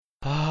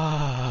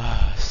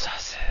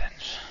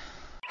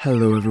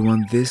Hello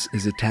everyone, this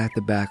is Attack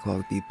the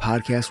Backlog, the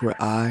podcast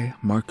where I,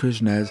 Mark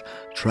Kuznez,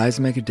 tries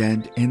to make a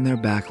dent in their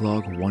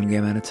backlog one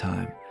game at a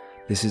time.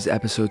 This is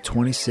episode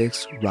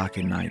 26,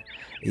 Rocket Knight,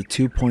 a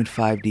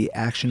 2.5D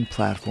action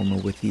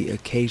platformer with the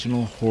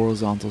occasional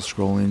horizontal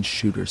scrolling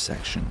shooter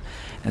section.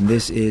 And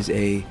this is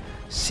a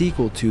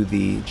sequel to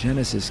the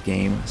Genesis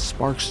game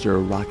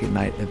Sparkster Rocket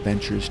Knight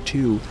Adventures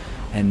 2,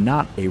 and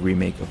not a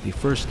remake of the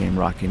first game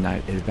Rocket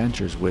Knight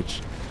Adventures,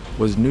 which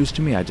was news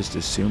to me. I just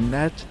assumed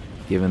that,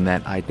 given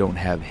that I don't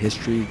have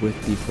history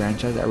with the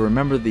franchise. I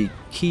remember the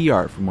key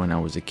art from when I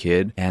was a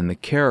kid and the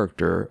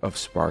character of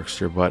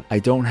Sparkster, but I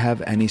don't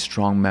have any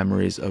strong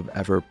memories of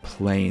ever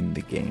playing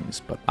the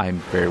games, but I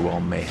very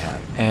well may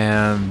have.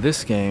 And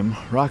this game,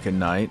 Rocket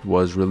Knight,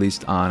 was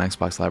released on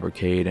Xbox Live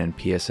Arcade and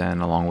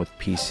PSN along with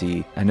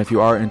PC. And if you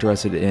are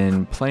interested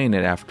in playing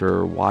it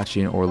after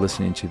watching or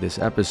listening to this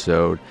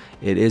episode,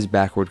 it is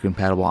backward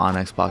compatible on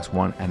Xbox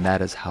One, and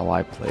that is how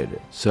I played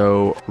it.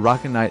 So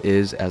Rocket Knight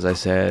is, as I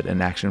said,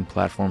 an action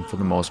platform for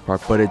the most part,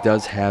 but it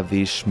does have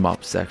these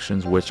shmup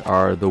sections, which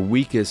are the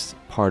weakest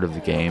part of the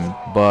game.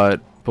 But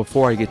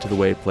before I get to the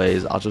way it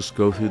plays, I'll just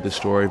go through the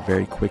story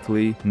very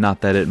quickly. Not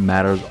that it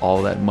matters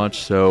all that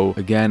much. So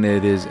again,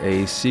 it is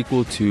a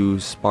sequel to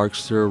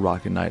Sparkster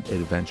Rocket Knight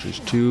Adventures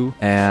 2,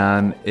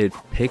 and it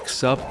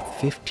picks up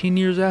 15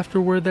 years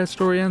after where that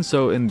story ends.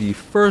 So in the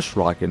first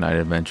Rocket Knight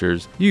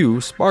Adventures, you,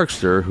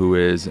 Sparkster, who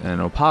is an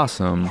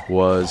opossum,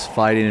 was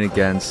fighting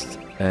against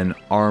an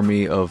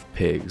army of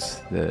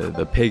pigs.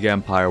 The Pig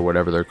Empire,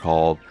 whatever they're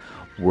called,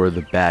 were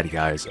the bad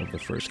guys of the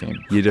first game.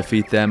 You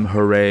defeat them,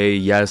 hooray,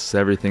 yes,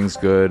 everything's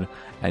good,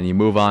 and you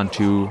move on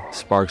to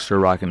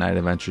Sparkster Rocket Knight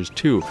Adventures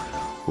 2,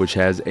 which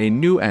has a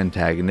new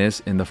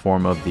antagonist in the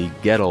form of the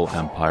Gettle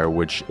Empire,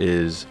 which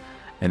is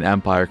an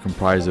empire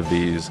comprised of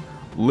these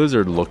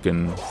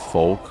lizard-looking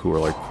folk who are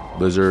like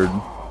lizard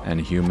and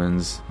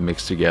humans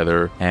mixed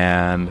together,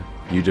 and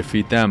you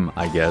defeat them,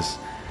 I guess.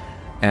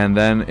 And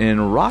then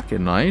in Rocket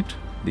Knight,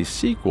 the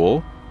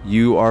sequel,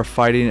 you are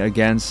fighting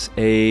against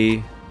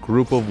a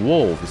group of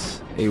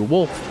wolves, a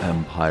wolf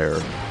empire,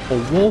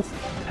 a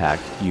wolf pack,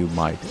 you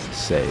might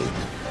say.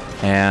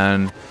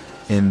 And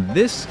in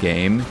this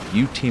game,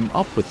 you team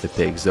up with the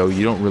pigs, though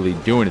you don't really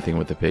do anything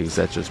with the pigs.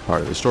 That's just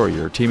part of the story.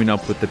 You're teaming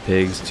up with the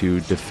pigs to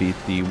defeat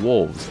the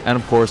wolves. And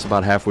of course,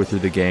 about halfway through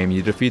the game,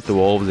 you defeat the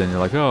wolves and you're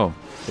like, oh,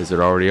 is it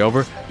already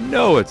over?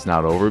 No, it's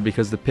not over,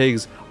 because the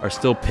pigs are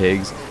still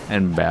pigs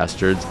and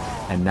bastards.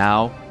 And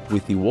now,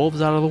 with the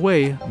wolves out of the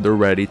way, they're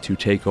ready to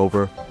take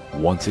over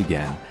once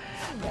again.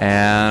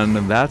 And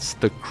that's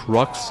the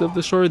crux of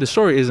the story. The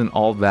story isn't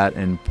all that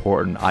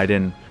important. I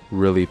didn't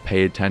really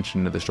pay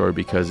attention to the story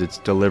because it's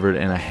delivered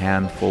in a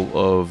handful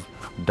of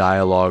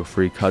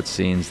dialogue-free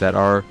cutscenes that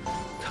are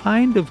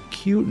kind of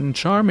cute and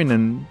charming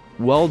and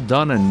well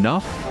done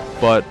enough,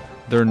 but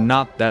they're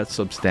not that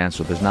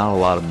substantial. There's not a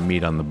lot of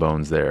meat on the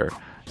bones there.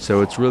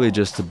 So it's really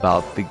just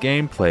about the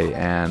gameplay,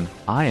 and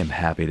I am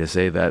happy to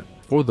say that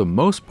for the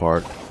most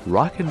part,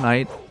 Rocket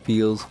Knight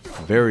feels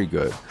very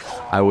good.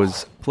 I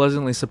was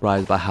pleasantly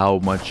surprised by how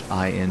much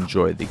I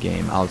enjoyed the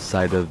game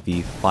outside of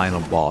the final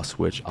boss,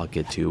 which I'll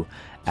get to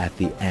at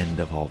the end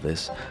of all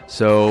this.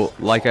 So,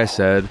 like I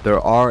said,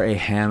 there are a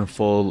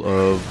handful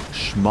of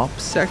shmup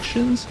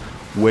sections,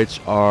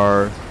 which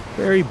are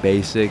very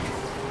basic,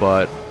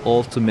 but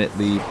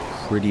ultimately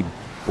pretty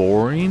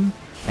boring,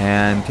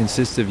 and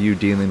consist of you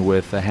dealing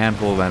with a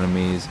handful of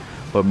enemies,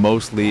 but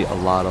mostly a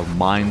lot of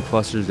mine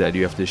clusters that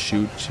you have to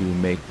shoot to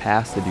make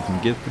paths that you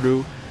can get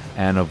through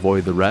and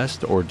avoid the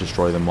rest or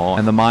destroy them all.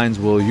 And the mines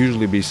will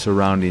usually be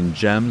surrounding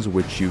gems,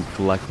 which you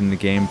collect in the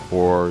game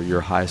for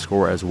your high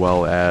score, as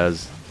well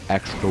as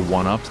extra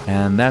one-ups.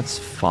 And that's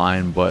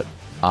fine, but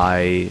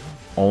I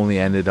only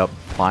ended up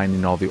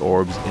finding all the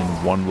orbs in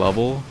one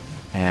level,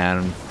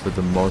 and for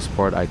the most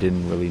part I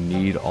didn't really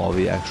need all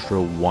the extra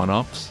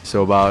one-ups.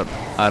 So about,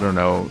 I don't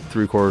know,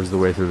 3/4 of the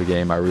way through the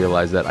game, I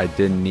realized that I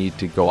didn't need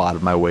to go out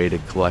of my way to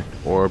collect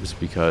orbs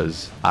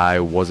because I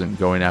wasn't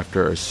going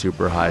after a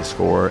super high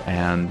score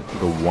and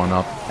the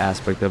one-up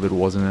aspect of it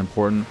wasn't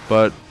important.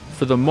 But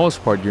for the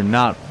most part, you're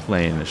not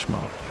playing a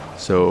shmup.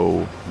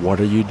 So what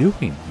are you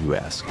doing, you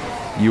ask?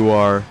 You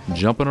are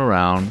jumping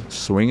around,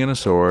 swinging a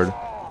sword,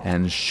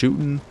 and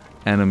shooting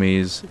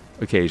enemies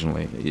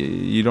occasionally.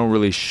 You don't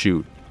really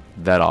shoot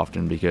that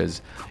often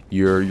because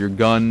your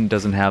gun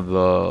doesn't have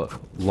the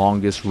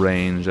longest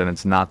range, and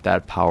it's not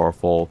that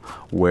powerful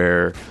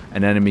where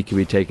an enemy can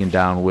be taken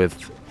down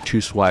with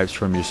 2 swipes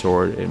from your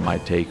sword. It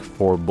might take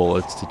 4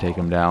 bullets to take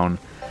them down,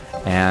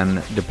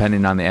 and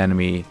depending on the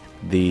enemy,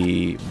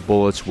 the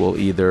bullets will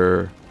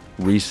either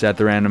reset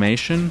their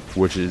animation,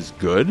 which is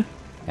good,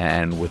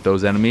 and with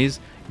those enemies,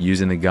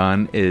 using the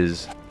gun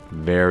is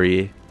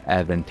very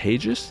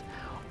advantageous,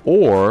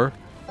 or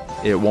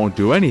it won't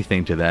do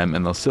anything to them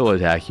and they'll still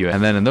attack you.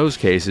 And then in those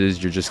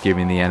cases, you're just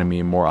giving the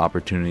enemy more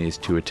opportunities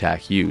to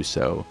attack you.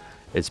 So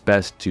it's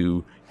best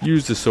to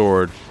use the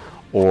sword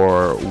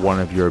or one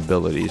of your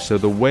abilities. So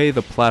the way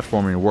the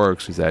platforming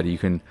works is that you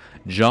can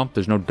jump.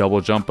 There's no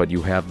double jump, but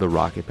you have the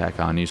rocket pack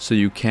on you, so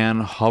you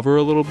can hover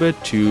a little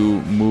bit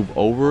to move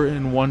over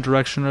in one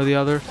direction or the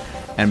other.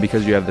 And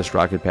because you have this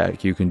rocket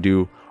pack, you can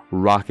do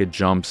rocket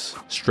jumps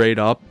straight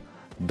up,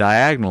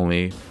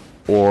 diagonally,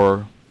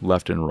 or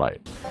left and right.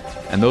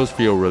 And those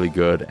feel really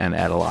good and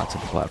add a lot to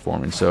the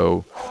platforming.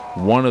 So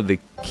one of the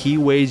key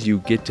ways you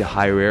get to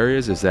higher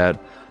areas is that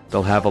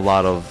they'll have a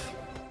lot of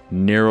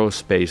narrow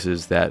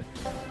spaces that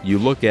you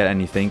look at and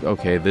you think,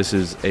 okay, this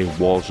is a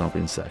wall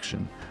jumping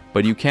section.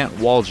 But you can't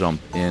wall jump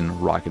in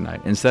Rocket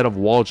Knight. Instead of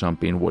wall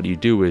jumping, what you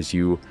do is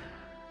you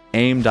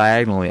aim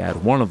diagonally at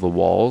one of the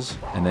walls,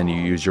 and then you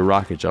use your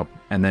rocket jump,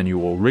 and then you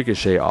will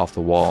ricochet off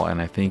the wall.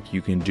 And I think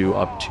you can do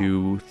up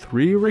to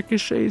 3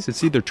 ricochets.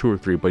 It's either 2 or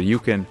 3, but you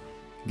can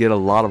get a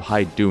lot of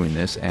height doing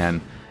this, and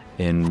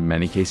in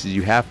many cases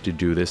you have to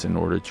do this in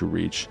order to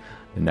reach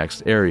the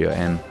next area,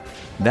 and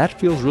that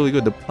feels really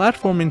good. The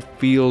platforming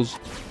feels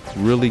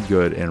really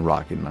good in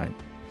Rocket Knight.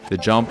 The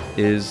jump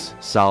is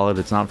solid,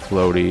 it's not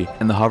floaty,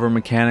 and the hover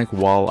mechanic,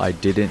 while I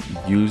didn't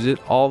use it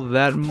all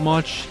that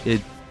much,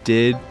 it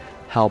did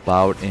help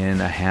out in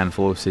a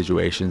handful of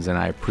situations, and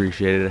I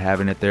appreciated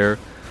having it there.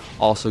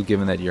 Also,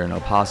 given that you're an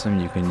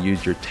opossum, you can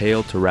use your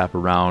tail to wrap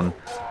around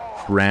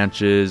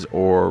branches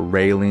or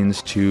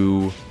railings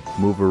to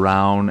move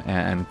around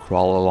and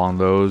crawl along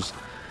those.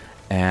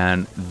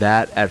 And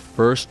that at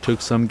first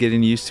took some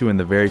getting used to. In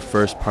the very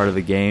first part of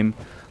the game,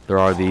 there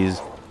are these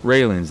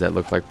railings that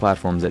look like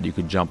platforms that you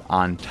could jump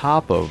on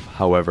top of.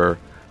 However,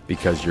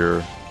 because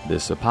you're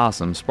this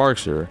opossum,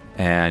 Sparkster,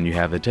 and you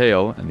have the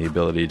tail and the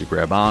ability to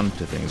grab on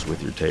to things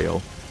with your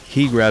tail,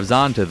 he grabs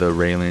onto the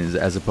railings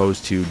as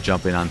opposed to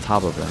jumping on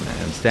top of them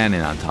and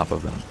standing on top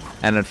of them.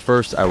 And at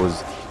first I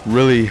was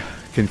really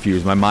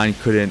confused. My mind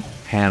couldn't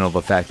handle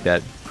the fact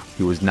that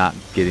he was not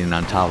getting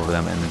on top of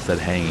them and instead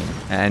hanging.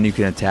 And you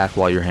can attack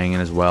while you're hanging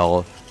as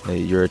well.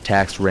 Your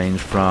attacks range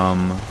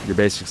from your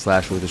basic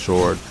slash with a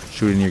sword,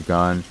 shooting your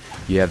gun.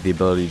 You have the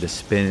ability to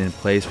spin in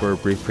place for a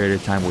brief period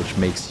of time, which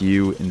makes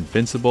you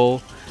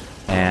invincible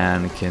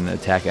and can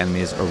attack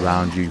enemies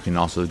around you. You can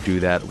also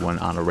do that when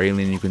on a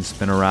railing. You can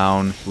spin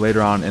around.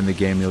 Later on in the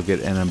game, you'll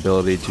get an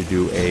ability to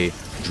do a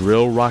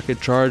drill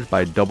rocket charge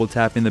by double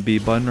tapping the B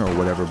button or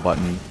whatever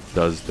button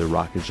does the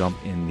rocket jump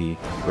in the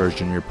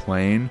version you're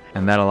playing,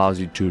 and that allows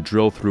you to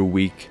drill through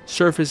weak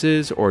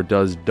surfaces or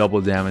does double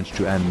damage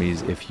to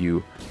enemies if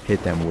you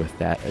hit them with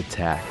that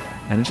attack.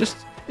 And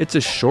it's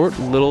a short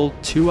little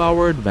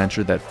 2-hour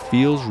adventure that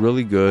feels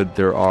really good.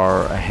 There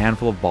are a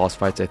handful of boss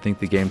fights. I think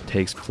the game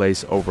takes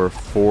place over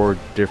 4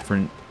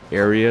 different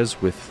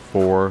areas with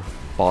 4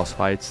 boss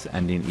fights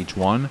ending each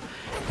one,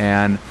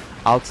 and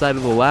outside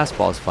of the last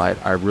boss fight,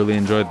 I really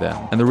enjoyed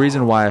them. And the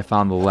reason why I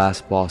found the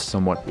last boss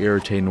somewhat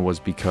irritating was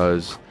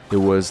because it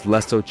was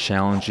less so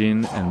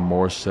challenging and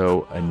more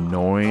so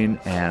annoying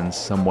and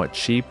somewhat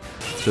cheap.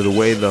 So the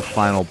way the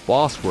final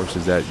boss works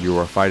is that you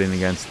are fighting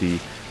against the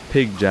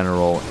pig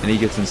general, and he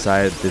gets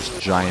inside this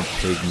giant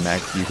pig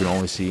mech. You can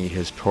only see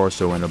his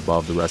torso and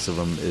above, the rest of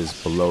him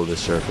is below the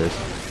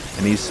surface.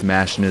 And he's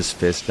smashing his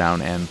fist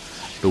down, and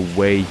the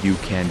way you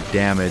can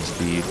damage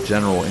the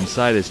general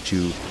inside is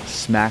to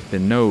smack the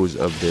nose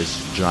of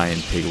this giant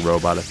pig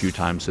robot a few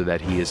times so that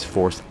he is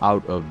forced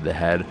out of the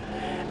head.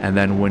 And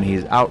then when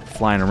he's out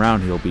flying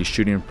around, he'll be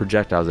shooting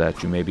projectiles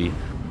at you, maybe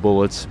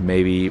bullets,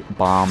 maybe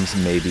bombs,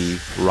 maybe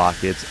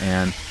rockets,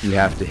 and you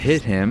have to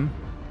hit him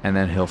and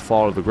then he'll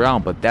fall to the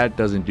ground, but that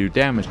doesn't do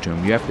damage to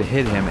him. You have to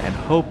hit him and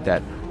hope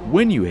that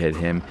when you hit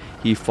him,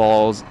 he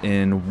falls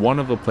in one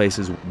of the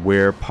places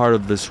where part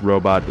of this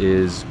robot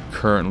is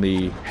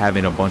currently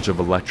having a bunch of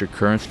electric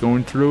currents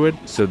going through it,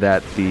 so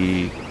that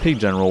the pig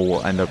general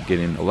will end up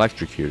getting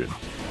electrocuted.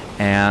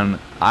 And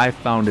I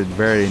found it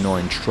very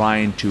annoying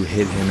trying to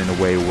hit him in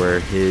a way where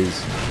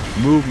his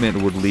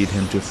movement would lead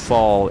him to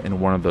fall in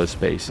one of those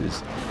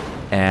spaces.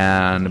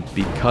 And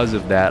because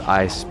of that,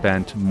 I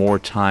spent more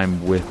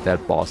time with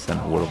that boss than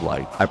I would have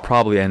liked. I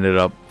probably ended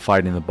up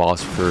fighting the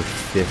boss for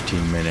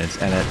 15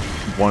 minutes, and at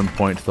one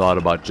point thought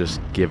about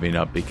just giving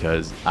up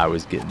because I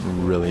was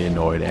getting really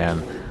annoyed,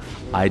 and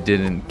I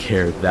didn't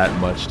care that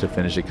much to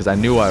finish it because I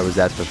knew I was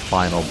at the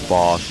final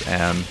boss,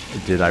 and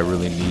did I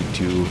really need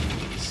to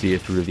see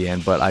it through the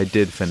end? But I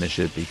did finish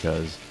it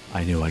because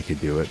I knew I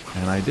could do it,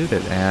 and I did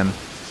it. And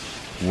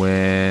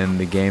when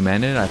the game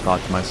ended, I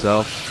thought to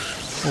myself,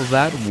 well,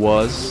 that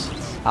was,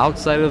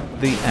 outside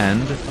of the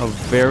end, a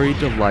very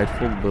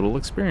delightful little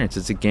experience.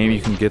 It's a game you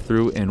can get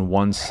through in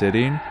one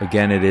sitting.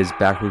 Again, it is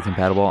backward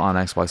compatible on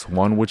Xbox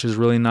One, which is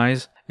really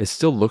nice. It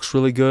still looks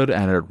really good,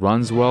 and it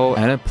runs well,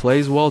 and it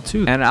plays well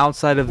too. And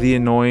outside of the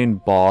annoying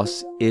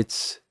boss,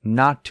 it's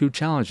not too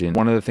challenging.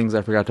 One of the things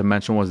I forgot to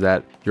mention was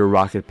that your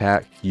rocket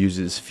pack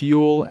uses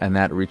fuel, and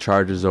that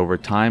recharges over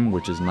time,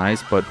 which is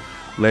nice, but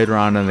Later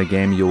on in the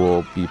game, you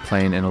will be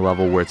playing in a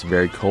level where it's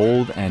very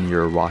cold and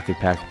your rocket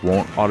pack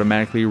won't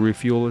automatically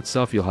refuel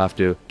itself. You'll have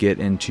to get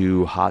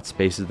into hot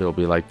spaces. There will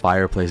be like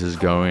fireplaces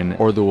going,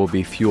 or there will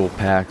be fuel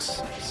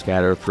packs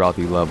scattered throughout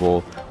the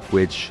level,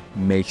 which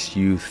makes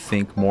you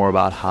think more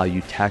about how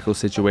you tackle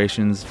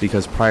situations,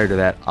 because prior to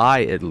that,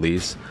 I at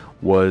least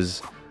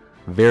was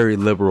very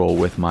liberal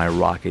with my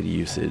rocket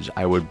usage.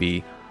 I would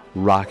be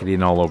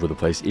rocketing all over the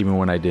place even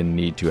when I didn't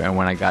need to, and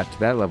when I got to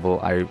that level,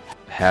 I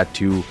had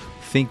to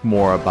think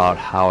more about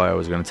how I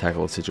was going to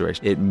tackle the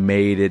situation. It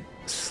made it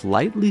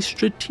slightly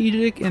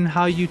strategic in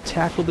how you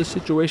tackle the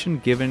situation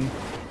given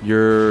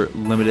your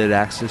limited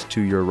access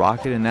to your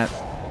rocket in that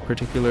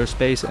particular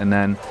space. And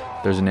then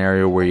there's an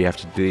area where you have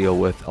to deal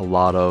with a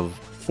lot of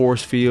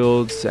force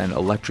fields and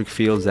electric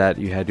fields that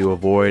you had to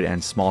avoid,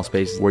 and small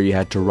spaces where you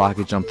had to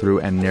rocket jump through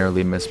and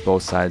narrowly miss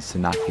both sides to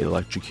not get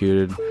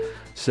electrocuted.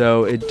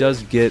 So it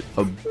does get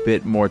a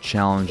bit more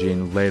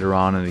challenging later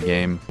on in the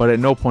game, but at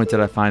no point did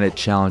I find it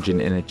challenging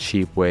in a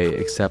cheap way,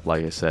 except,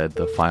 like I said,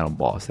 the final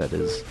boss that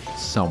is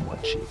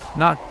somewhat cheap.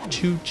 Not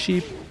too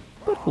cheap,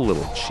 but a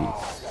little cheap.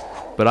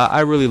 But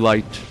I really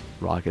liked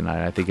Rocket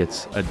Knight. I think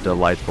it's a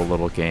delightful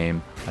little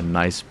game, a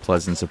nice,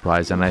 pleasant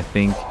surprise, and I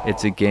think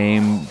it's a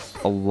game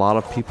a lot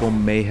of people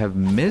may have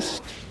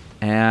missed.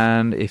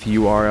 And if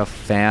you are a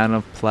fan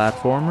of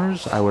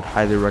platformers, I would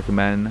highly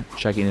recommend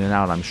checking it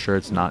out. I'm sure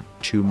it's not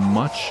too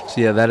much.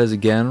 So yeah, that is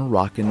again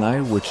Rocket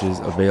Knight, which is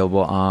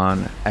available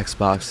on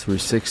Xbox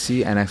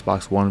 360 and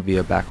Xbox One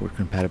via backward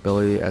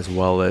compatibility, as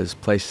well as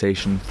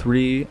PlayStation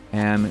 3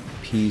 and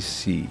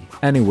PC.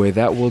 Anyway,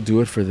 that will do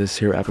it for this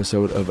here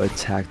episode of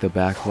Attack the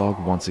Backlog.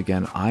 Once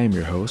again, I am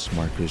your host,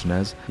 Mark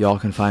Kuznez. Y'all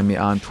can find me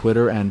on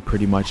Twitter and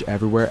pretty much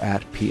everywhere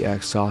at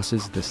PX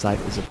Sauces. The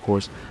site is, of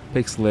course,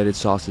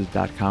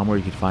 pixelatedsausage.com, where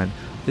you can find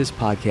this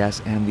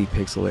podcast and the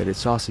Pixelated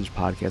Sausage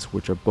podcast,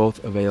 which are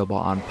both available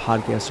on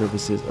podcast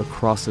services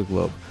across the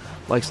globe,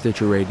 like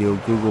Stitcher Radio,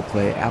 Google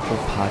Play, Apple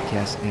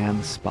Podcasts, and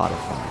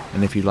Spotify.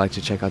 And if you'd like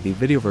to check out the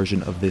video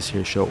version of this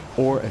here show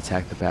or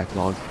Attack the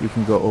Backlog, you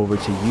can go over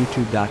to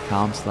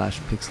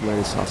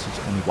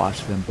youtube.com/pixelatedsausage and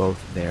watch them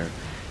both there.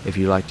 If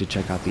you'd like to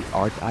check out the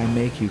art I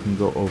make, you can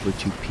go over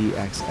to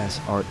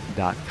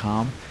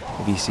pxsart.com.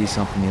 If you see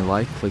something you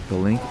like, click the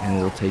link and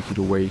it'll take you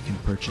to where you can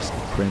purchase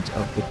a print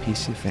of the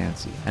piece you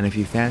fancy. And if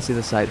you fancy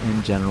the site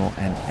in general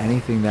and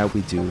anything that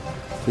we do,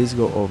 please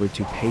go over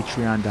to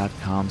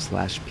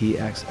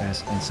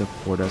patreon.com/pxs and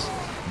support us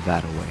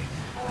that way.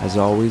 As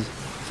always,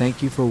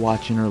 thank you for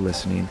watching or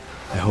listening.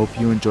 I hope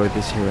you enjoyed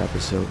this here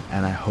episode,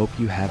 and I hope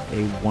you have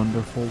a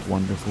wonderful,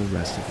 wonderful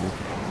rest of your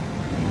day.